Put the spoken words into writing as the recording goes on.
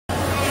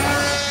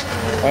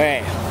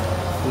Okay,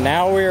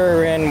 now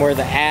we're in where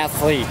the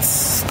athletes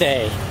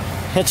stay.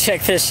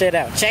 Check this shit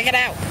out. Check it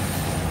out.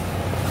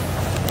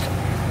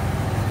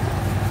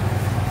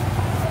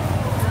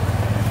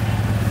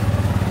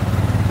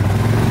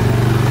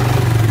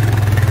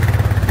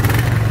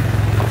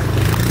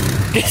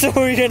 Guess what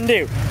we're gonna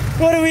do?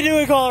 What do we do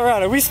in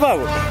Colorado? We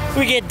smoke.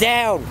 We get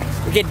down.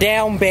 We get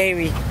down,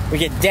 baby. We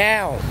get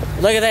down.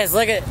 Look at this.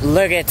 Look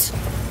it.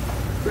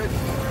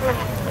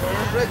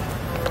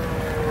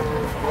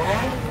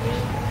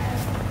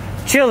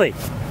 Chili,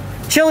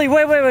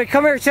 wait,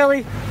 come here,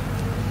 Chili.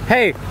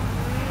 Hey,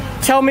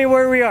 tell me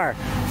where we are.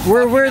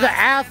 We're the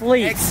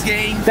athletes. X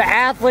Games. The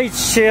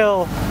athletes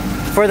chill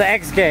for the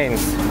X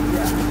Games.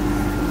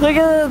 Look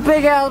at this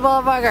big ass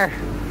motherfucker.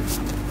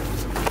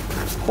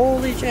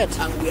 Holy shit.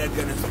 And we are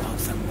gonna smoke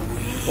some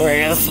weed.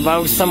 We're gonna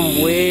smoke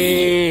some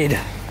weed.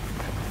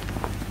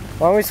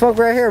 Why don't we smoke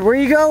right here? Where are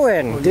you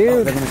going,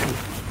 dude?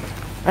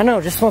 I know,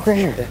 just smoke right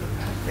here.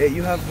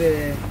 You have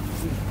the...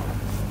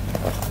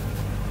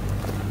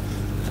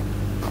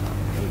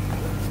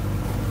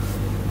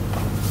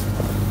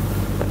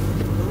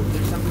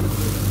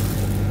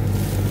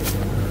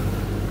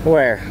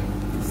 Where?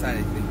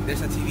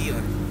 There's a TV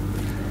on.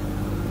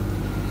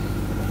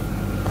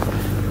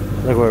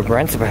 Look what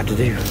Brent's about to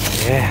do.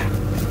 Yeah.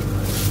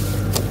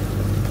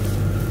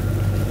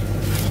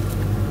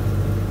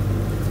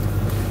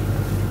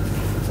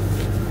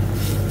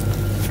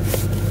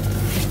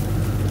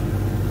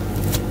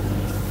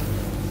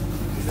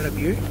 Is that a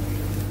beer?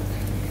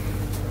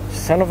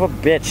 Son of a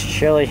bitch,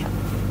 Chili.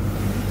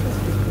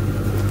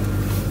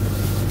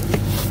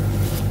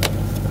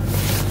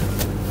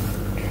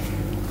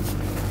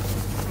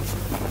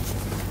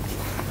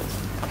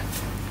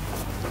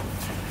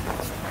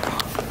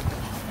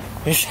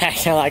 He's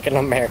acting like an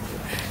American.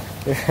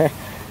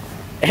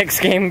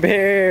 X Game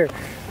beer.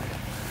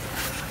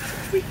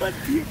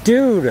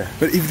 Dude.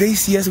 But if they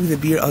see us with a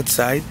beer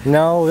outside...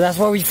 No, that's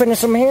why we finish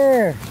them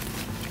here.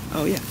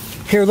 Oh, yeah.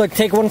 Here, look,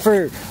 take one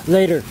for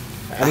later.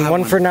 And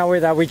one for now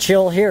that we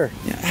chill here.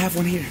 Yeah, I have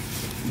one here.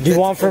 Do you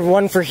want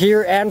one for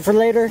here and for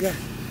later? Yeah.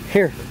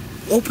 Here.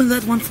 Open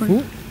that one for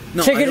me.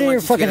 No, take it in your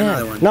fucking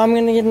hand. No, I'm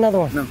gonna get another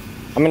one. No.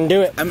 I'm gonna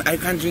do it. I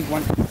can't drink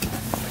one.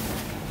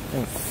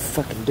 I'm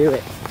fucking do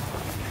it.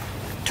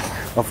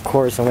 Of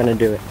course I'm gonna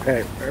do it.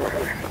 Right.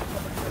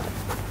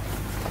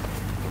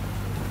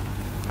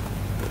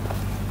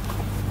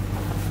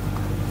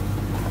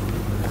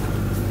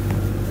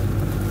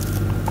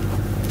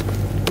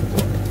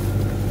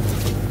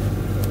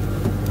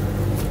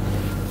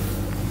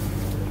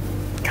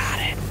 Got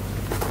it.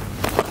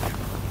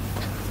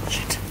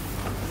 Shit.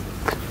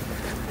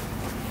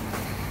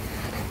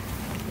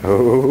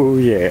 Oh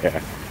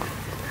yeah.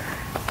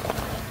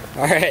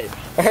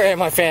 All right,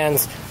 my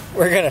fans.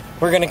 We're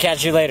gonna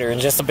catch you later in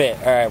just a bit.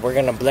 All right, we're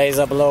gonna blaze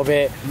up a little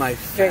bit.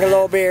 Drink a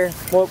little beer.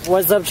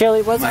 What's up,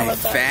 Chili? What's up?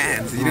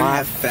 Fans. You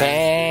My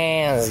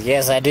fans.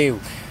 Yes, I do.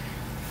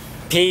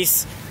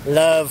 Peace,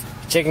 love,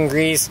 chicken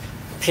grease,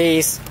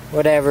 peace,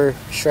 whatever.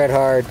 Shred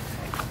hard.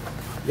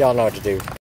 Y'all know what to do.